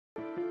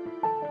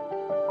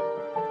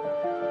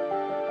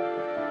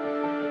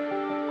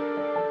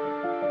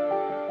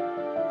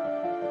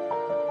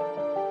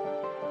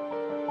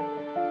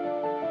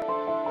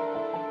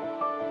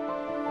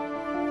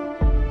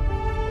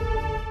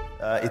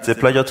It's a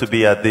pleasure to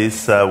be at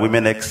this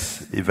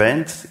WOMENx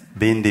event,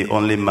 being the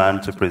only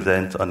man to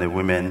present on a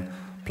women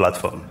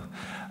platform.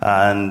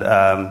 And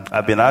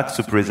I've been asked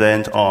to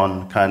present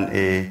on, can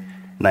a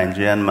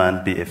Nigerian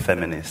man be a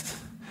feminist?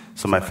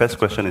 So my first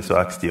question is to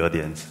ask the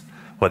audience,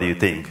 what do you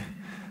think?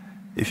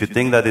 If you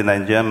think that a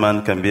Nigerian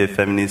man can be a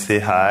feminist, say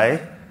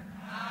hi.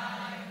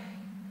 Hi.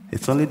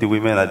 It's only the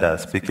women that are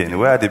speaking.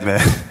 Where are the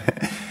men?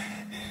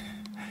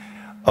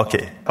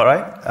 Okay, all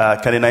right.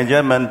 Can a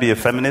Nigerian man be a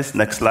feminist?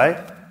 Next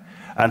slide.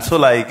 And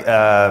so,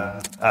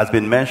 has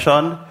been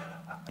mentioned,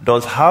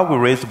 does how we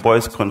raise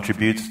boys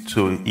contribute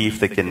to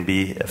if they can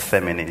be a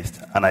feminist?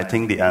 And I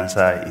think the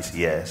answer is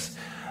yes.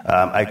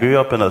 I grew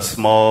up in a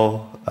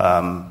small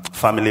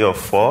family of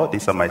 4.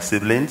 These are my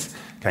siblings.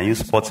 Can you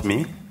spot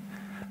me?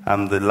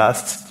 I'm the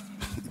last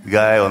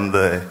guy on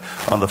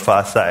the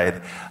far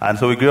side. And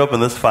so we grew up in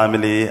this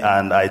family,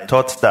 and I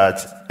thought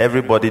that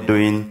everybody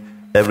doing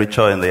every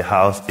chore in the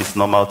house is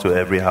normal to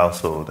every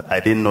household. I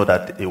didn't know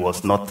that it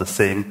was not the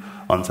same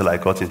until I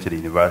got into the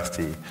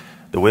university.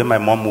 The way my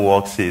mom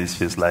works is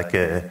she's like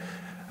a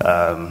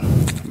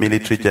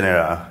military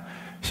general.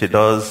 She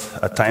does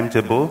a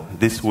timetable.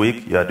 This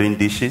week, you are doing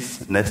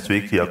dishes. Next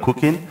week, you are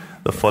cooking.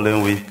 The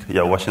following week,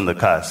 you are washing the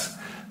cars.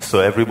 So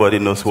everybody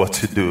knows what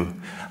to do.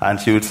 And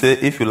she would say,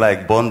 if you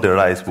like, burn the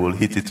rice, we'll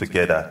heat it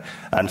together.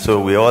 And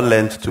so we all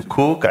learned to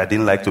cook. I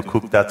didn't like to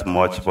cook that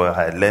much, but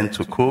I learned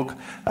to cook.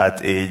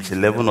 At age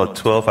 11 or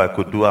 12, I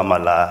could do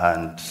amala,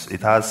 and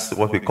it has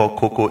what we call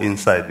cocoa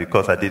inside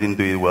because I didn't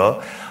do it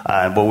well.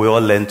 But we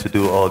all learned to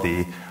do all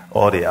the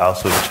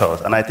household chores.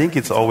 And I think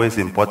it's always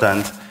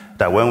important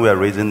that when we are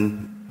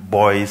raising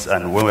boys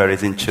and when we are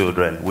raising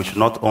children, we should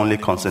not only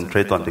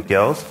concentrate on the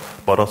girls,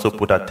 but also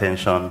put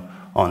attention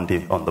on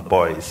the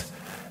boys.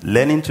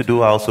 Learning to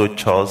do household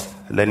chores,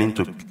 learning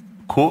to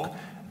cook,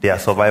 they are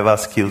survival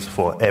skills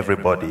for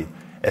everybody,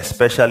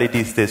 especially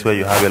these days where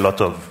you have a lot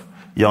of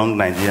young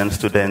Nigerian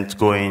students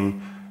going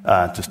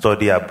to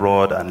study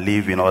abroad and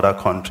live in other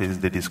countries.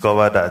 They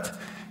discover that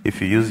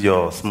if you use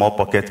your small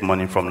pocket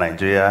money from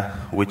Nigeria,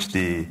 which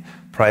the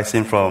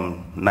pricing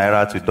from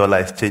naira to dollar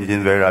is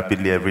changing very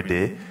rapidly every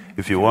day,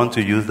 if you want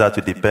to use that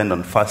to depend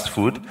on fast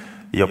food,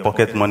 your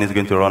pocket money is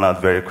going to run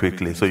out very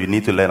quickly. So you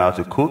need to learn how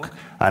to cook,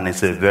 and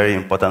it's a very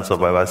important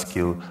survival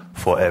skill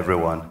for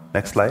everyone.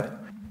 Next slide.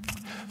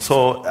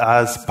 So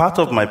as part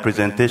of my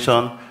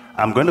presentation,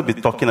 I'm going to be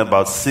talking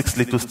about 6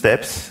 little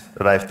steps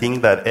that I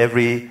think that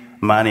every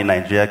man in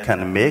Nigeria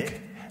can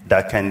make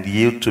that can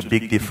yield to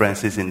big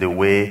differences in the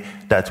way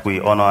that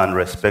we honor and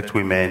respect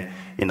women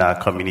in our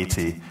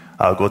community.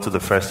 I'll go to the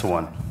first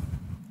one.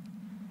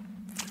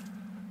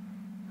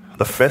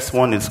 The first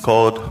one is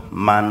called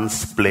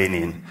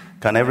mansplaining.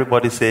 Can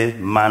everybody say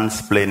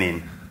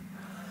mansplaining?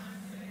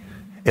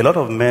 A lot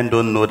of men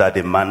don't know that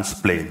they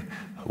mansplain.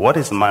 What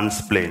is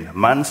mansplain?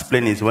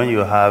 Mansplain is when you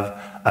have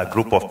a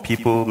group of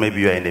people, maybe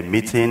you're in a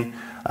meeting,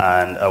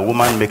 and a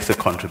woman makes a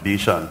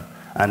contribution.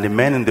 And the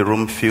men in the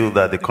room feel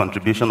that the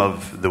contribution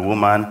of the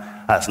woman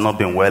has not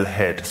been well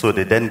heard. So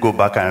they then go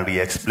back and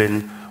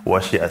re-explain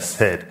what she has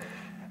said.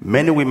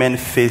 Many women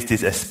face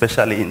this,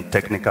 especially in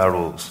technical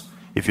roles.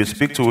 If you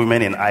speak to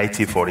women in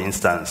IT, for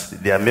instance,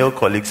 their male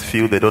colleagues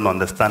feel they don't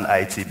understand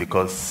IT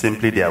because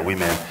simply they are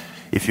women.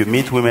 If you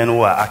meet women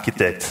who are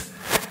architects,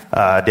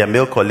 their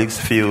male colleagues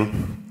feel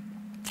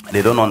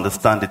they don't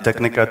understand the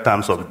technical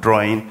terms of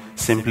drawing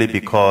simply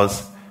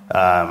because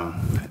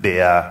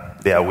they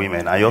are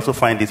women. And you also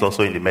find this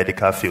also in the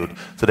medical field.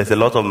 So there's a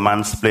lot of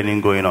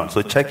mansplaining going on.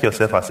 So check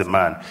yourself as a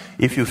man.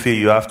 If you feel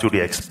you have to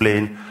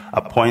re-explain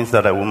a point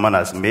that a woman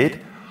has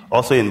made,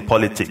 also in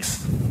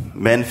politics,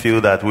 men feel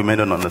that women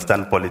don't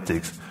understand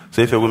politics.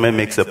 So if a woman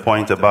makes a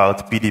point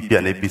about PDP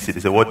and APC, they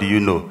say, what do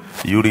you know?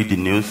 Do you read the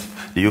news?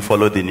 Do you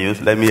follow the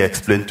news? Let me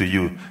explain to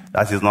you.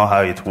 That is not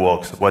how it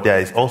works. But there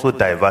is also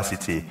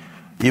diversity.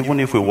 Even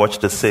if we watch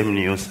the same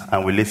news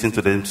and we listen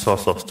to the same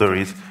source of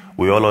stories,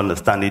 we all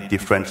understand it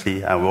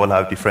differently and we all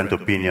have different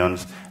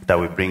opinions that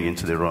we bring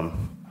into the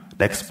room.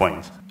 Next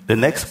point. The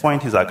next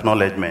point is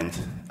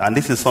acknowledgement. And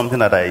this is something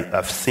that I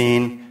have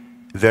seen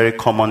very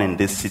common in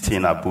this city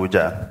in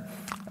Abuja.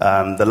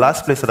 The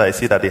last place that I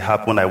see that it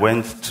happened, I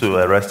went to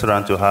a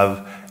restaurant to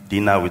have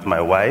dinner with my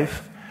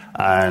wife.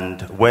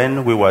 And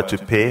when we were to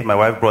pay, my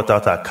wife brought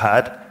out her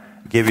card,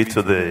 gave it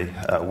to the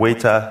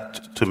waiter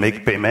to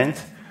make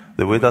payment.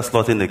 The waiter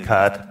slotted in the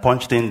card,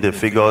 punched in the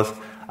figures,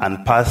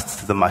 and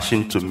passed the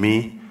machine to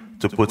me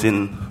to put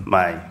in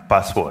my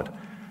password.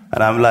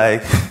 And I'm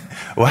like,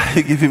 why are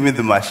you giving me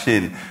the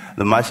machine?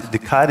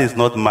 The card is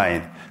not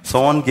mine.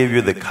 Someone gave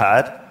you the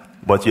card,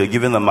 but you're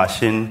giving the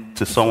machine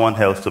to someone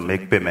else to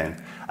make payment.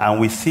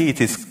 And we see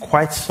it is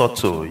quite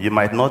subtle. You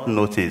might not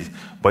notice,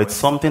 but it's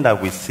something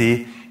that we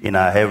see in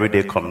our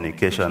everyday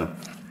communication.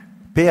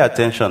 Pay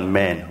attention,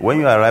 men. When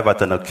you arrive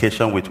at an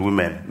occasion with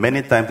women,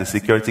 many times the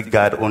security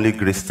guard only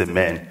greets the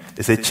men.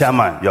 They say,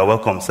 Chairman, you're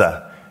welcome,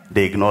 sir.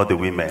 They ignore the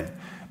women.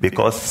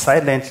 Because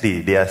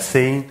silently, they are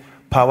saying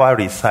power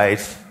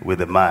resides with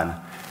the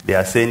man. They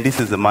are saying, this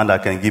is the man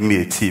that can give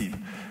me a tip.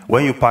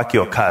 When you park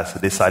your cars,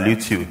 they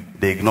salute you.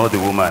 They ignore the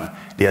woman.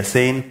 They are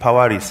saying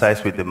power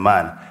resides with the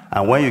man.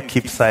 And when you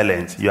keep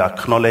silent, you are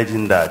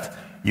acknowledging that.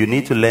 You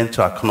need to learn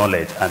to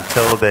acknowledge and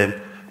tell them,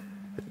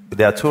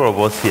 there are two of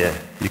us here.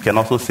 You can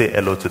also say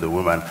hello to the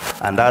woman.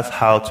 And that's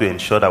how to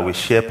ensure that we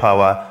share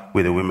power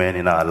with the women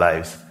in our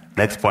lives.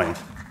 Next point.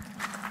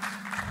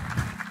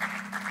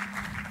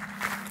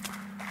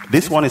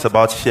 This one is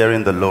about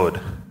sharing the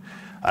load.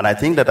 And I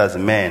think that as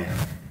men,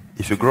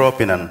 if you grow up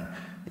in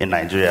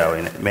Nigeria or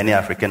in many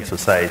African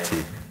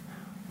society,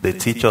 they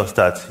teach us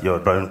that your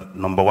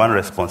number one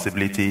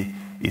responsibility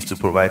is to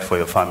provide for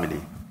your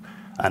family.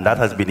 And that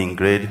has been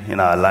engraved in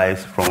our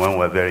lives from when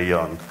we're very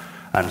young.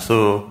 And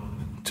so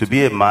to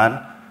be a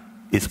man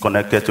is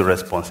connected to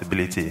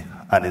responsibility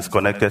and is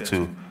connected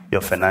to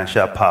your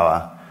financial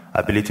power,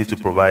 ability to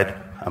provide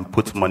and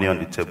put money on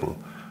the table.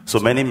 So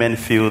many men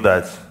feel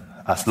that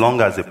as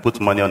long as they put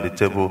money on the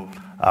table,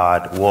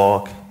 our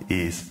work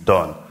is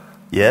done.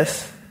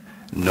 Yes?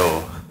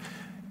 No.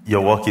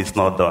 Your work is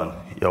not done.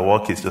 Your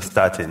work is just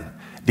starting.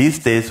 These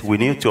days, we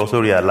need to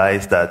also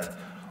realize that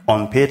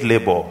unpaid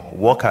labor,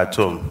 work at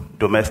home,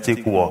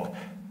 domestic work,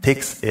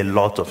 takes a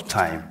lot of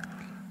time.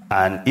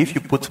 And if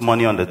you put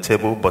money on the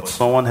table, but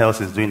someone else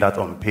is doing that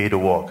unpaid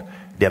work,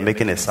 they're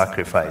making a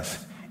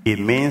sacrifice. It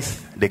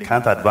means they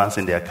can't advance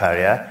in their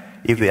career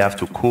if they have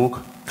to cook,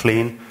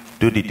 clean,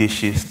 do the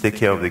dishes, take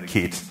care of the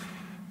kids.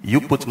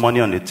 You put money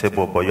on the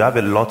table, but you have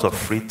a lot of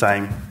free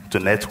time to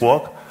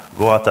network,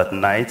 go out at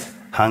night,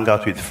 hang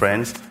out with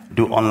friends,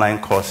 do online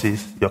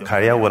courses. Your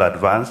career will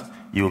advance.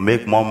 You will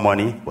make more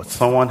money, but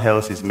someone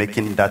else is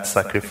making that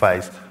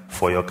sacrifice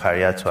for your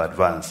career to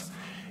advance.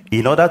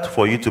 In order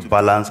for you to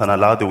balance and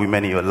allow the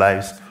women in your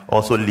lives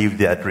also live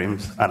their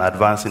dreams and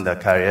advance in their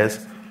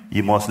careers,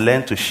 you must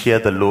learn to share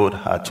the load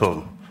at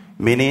home.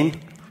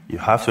 Meaning, you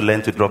have to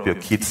learn to drop your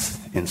kids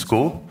in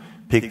school,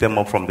 pick them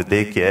up from the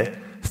daycare,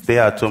 stay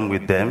at home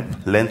with them,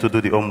 learn to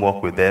do the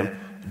homework with them,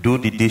 do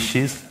the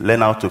dishes,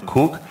 learn how to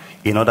cook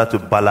in order to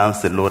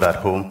balance the load at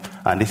home.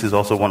 And this is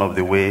also one of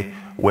the ways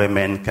where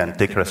men can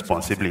take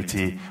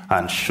responsibility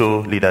and show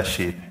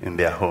leadership in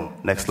their home.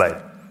 Next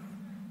slide.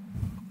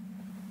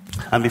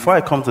 And before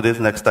I come to this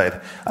next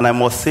slide, and I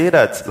must say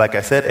that, like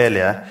I said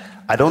earlier,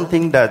 I don't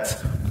think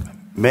that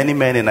many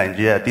men in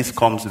Nigeria, this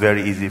comes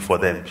very easy for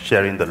them,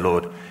 sharing the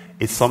load.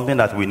 It's something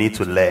that we need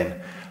to learn.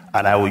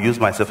 And I will use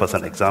myself as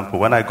an example.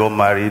 When I got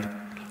married,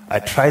 I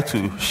tried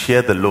to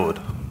share the load,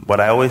 but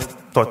I always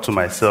thought to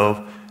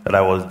myself that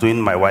I was doing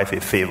my wife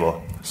a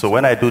favor. So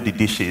when I do the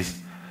dishes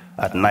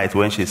at night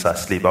when she's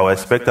asleep, I will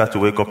expect her to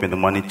wake up in the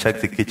morning,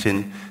 check the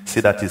kitchen, see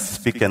that it's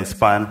spick and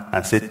span,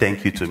 and say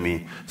thank you to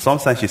me.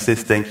 Sometimes she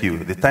says thank you.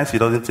 The time she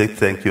doesn't say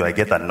thank you, I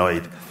get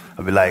annoyed.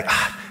 I'll be like,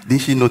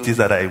 didn't she notice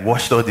that I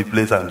washed all the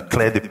plates and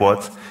cleared the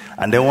pots?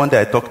 And then one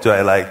day I talked to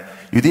her like,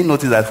 you didn't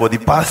notice that for the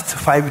past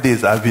 5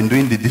 days I've been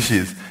doing the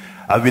dishes.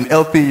 I've been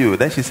helping you.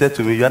 Then she said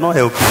to me, you are not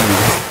helping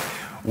me.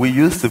 We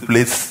used the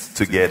plates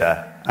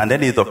together. And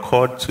then it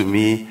occurred to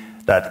me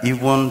that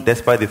even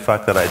despite the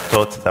fact that I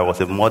thought that I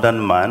was a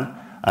modern man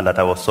and that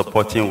I was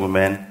supporting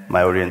women,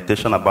 my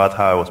orientation about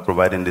how I was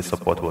providing this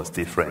support was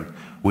different.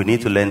 We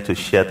need to learn to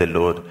share the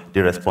load,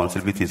 the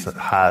responsibilities it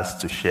has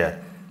to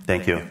share.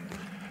 Thank you.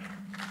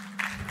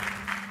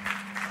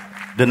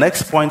 The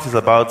next point is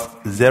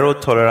about zero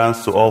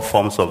tolerance to all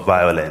forms of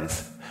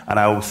violence. And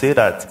I will say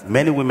that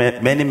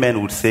many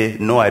men would say,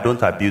 no, I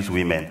don't abuse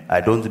women. I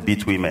don't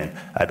beat women.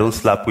 I don't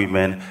slap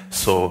women,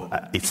 so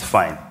it's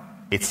fine.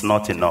 It's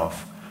not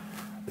enough.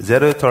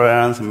 Zero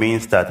tolerance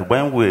means that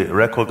when we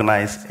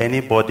recognize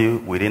anybody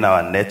within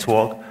our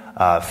network,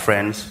 our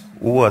friends,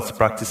 who was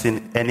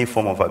practicing any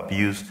form of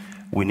abuse,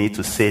 we need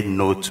to say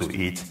no to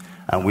it.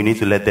 And we need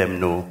to let them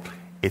know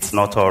it's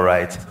not all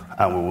right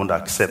and we won't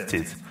accept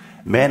it.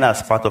 Men,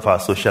 as part of our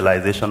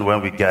socialization,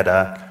 when we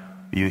gather,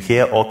 you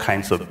hear all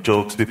kinds of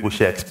jokes, people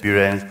share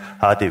experience,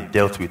 how they've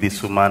dealt with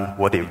this woman,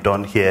 what they've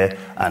done here,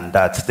 and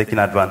that's taking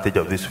advantage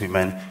of these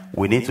women.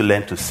 We need to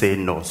learn to say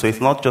no. So it's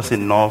not just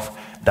enough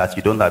that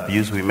you don't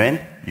abuse women.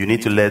 You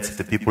need to let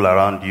the people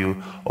around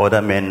you,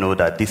 other men, know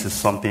that this is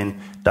something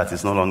that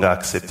is no longer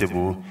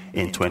acceptable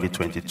in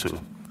 2022.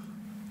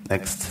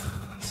 Next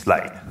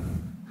slide.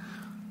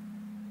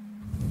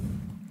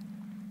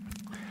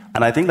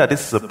 And I think that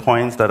this is a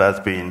point that has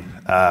been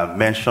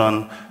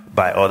mentioned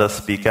by other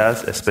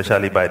speakers,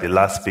 especially by the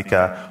last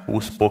speaker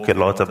who spoke a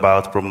lot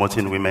about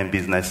promoting women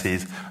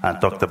businesses and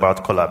talked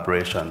about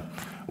collaboration.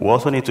 We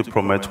also need to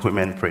promote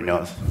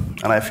womenpreneurs.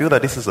 And I feel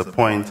that this is a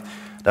point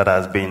that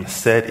has been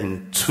said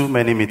in too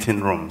many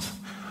meeting rooms.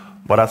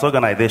 But as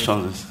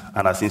organizations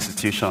and as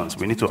institutions,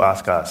 we need to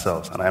ask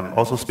ourselves, and I'm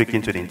also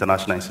speaking to the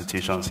international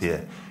institutions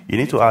here, you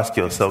need to ask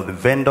yourself, the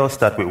vendors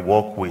that we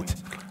work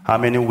with, how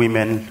many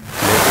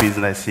women-led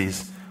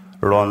businesses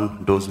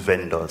run those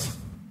vendors?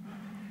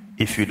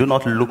 If you do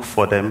not look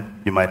for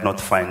them, you might not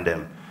find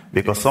them.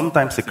 Because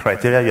sometimes the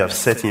criteria you have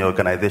set in your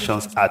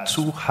organizations are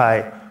too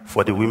high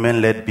for the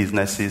women-led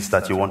businesses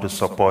that you want to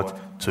support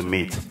to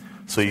meet.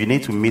 So you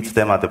need to meet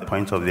them at the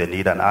point of their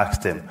need and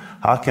ask them,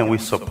 how can we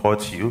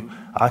support you?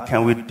 How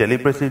can we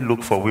deliberately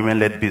look for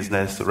women-led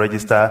business to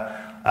register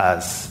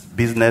as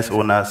business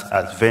owners,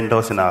 as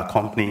vendors in our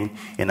company,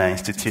 in our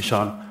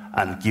institution,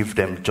 and give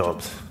them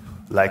jobs.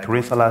 Like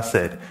Rinsala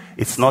said,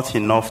 it's not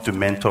enough to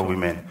mentor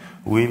women.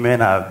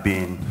 Women have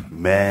been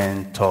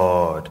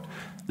mentored.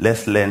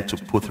 Let's learn to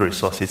put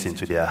resources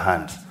into their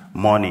hands.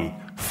 Money,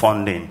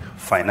 funding,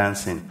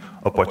 financing,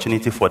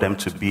 opportunity for them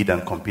to bid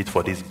and compete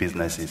for these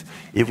businesses.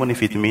 Even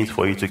if it means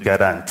for you to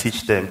gather and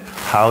teach them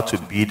how to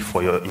bid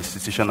for your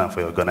institution and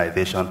for your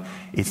organization,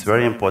 it's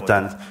very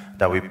important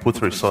that we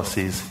put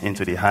resources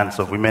into the hands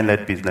of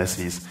women-led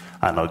businesses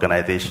and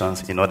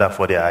organizations in order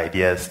for their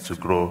ideas to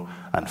grow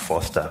and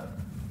foster.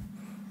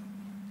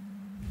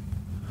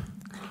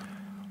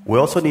 We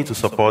also need to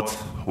support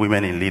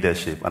women in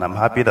leadership, and I'm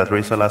happy that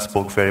Rinsala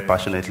spoke very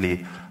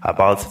passionately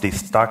about the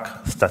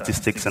stark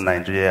statistics in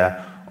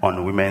Nigeria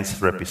on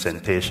women's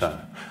representation.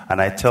 And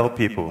I tell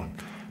people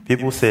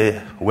say,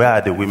 where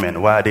are the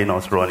women? Why are they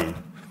not running?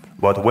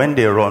 But when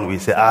they run, we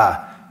say,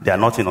 they are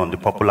not in on the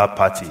popular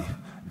party.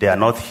 They are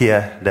not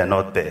here, they're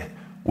not there.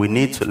 We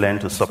need to learn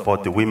to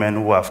support the women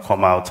who have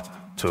come out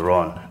to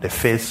run. They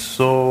face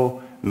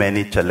so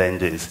many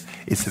challenges.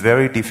 It's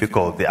very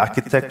difficult. The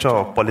architecture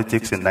of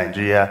politics in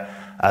Nigeria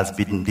has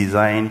been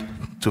designed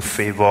to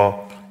favor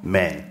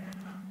men.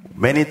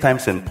 Many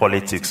times in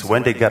politics,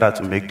 when they gather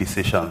to make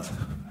decisions,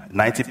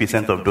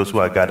 90% of those who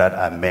are gathered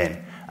are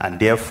men. And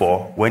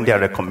therefore, when they are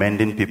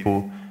recommending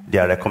people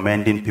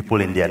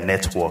in their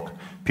network,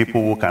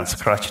 people who can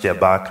scratch their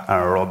back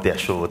and rub their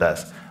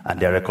shoulders, and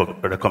they are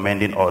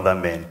recommending other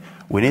men.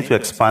 We need to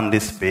expand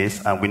this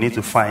space, and we need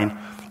to find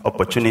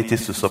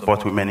opportunities to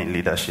support women in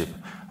leadership.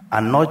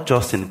 And not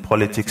just in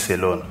politics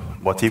alone,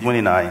 but even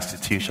in our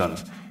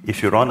institutions.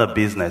 If you run a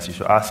business, you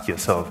should ask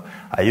yourself,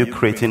 are you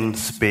creating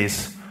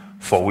space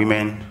for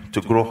women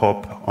to grow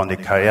up on the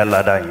career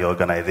ladder in your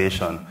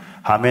organization?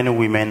 How many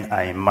women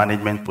are in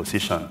management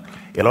position?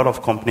 A lot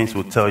of companies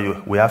will tell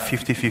you we have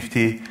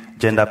 50-50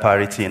 gender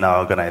parity in our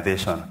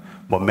organization.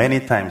 But many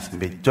times, the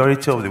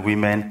majority of the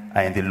women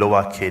are in the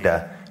lower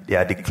cadre. They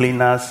are the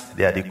cleaners,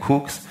 they are the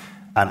cooks,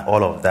 and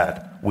all of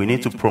that. We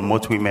need to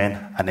promote women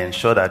and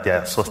ensure that there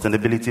are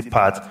sustainability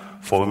paths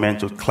for women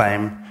to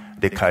climb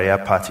the career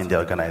path in the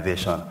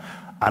organization.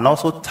 And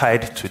also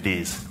tied to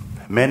this,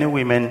 many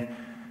women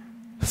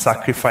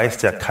sacrifice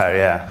their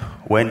career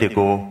when they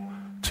go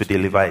to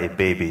deliver a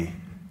baby.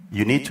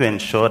 You need to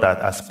ensure that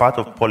as part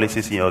of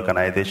policies in your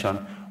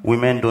organization,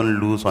 women don't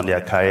lose on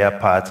their career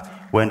path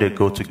when they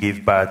go to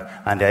give birth,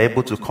 and they're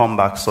able to come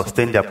back,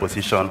 sustain their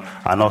position,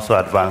 and also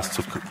advance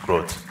to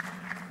growth.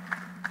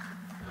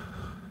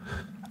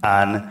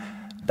 And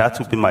that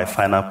would be my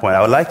final point.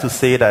 I would like to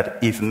say that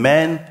if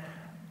men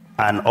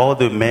and all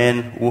the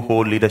men who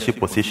hold leadership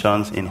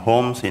positions in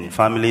homes, in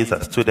families,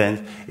 as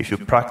students, if you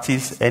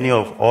practice any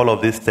of all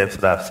of these steps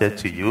that I've said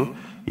to you,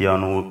 you're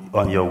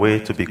on your way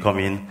to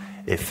becoming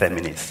a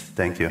feminist.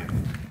 Thank you.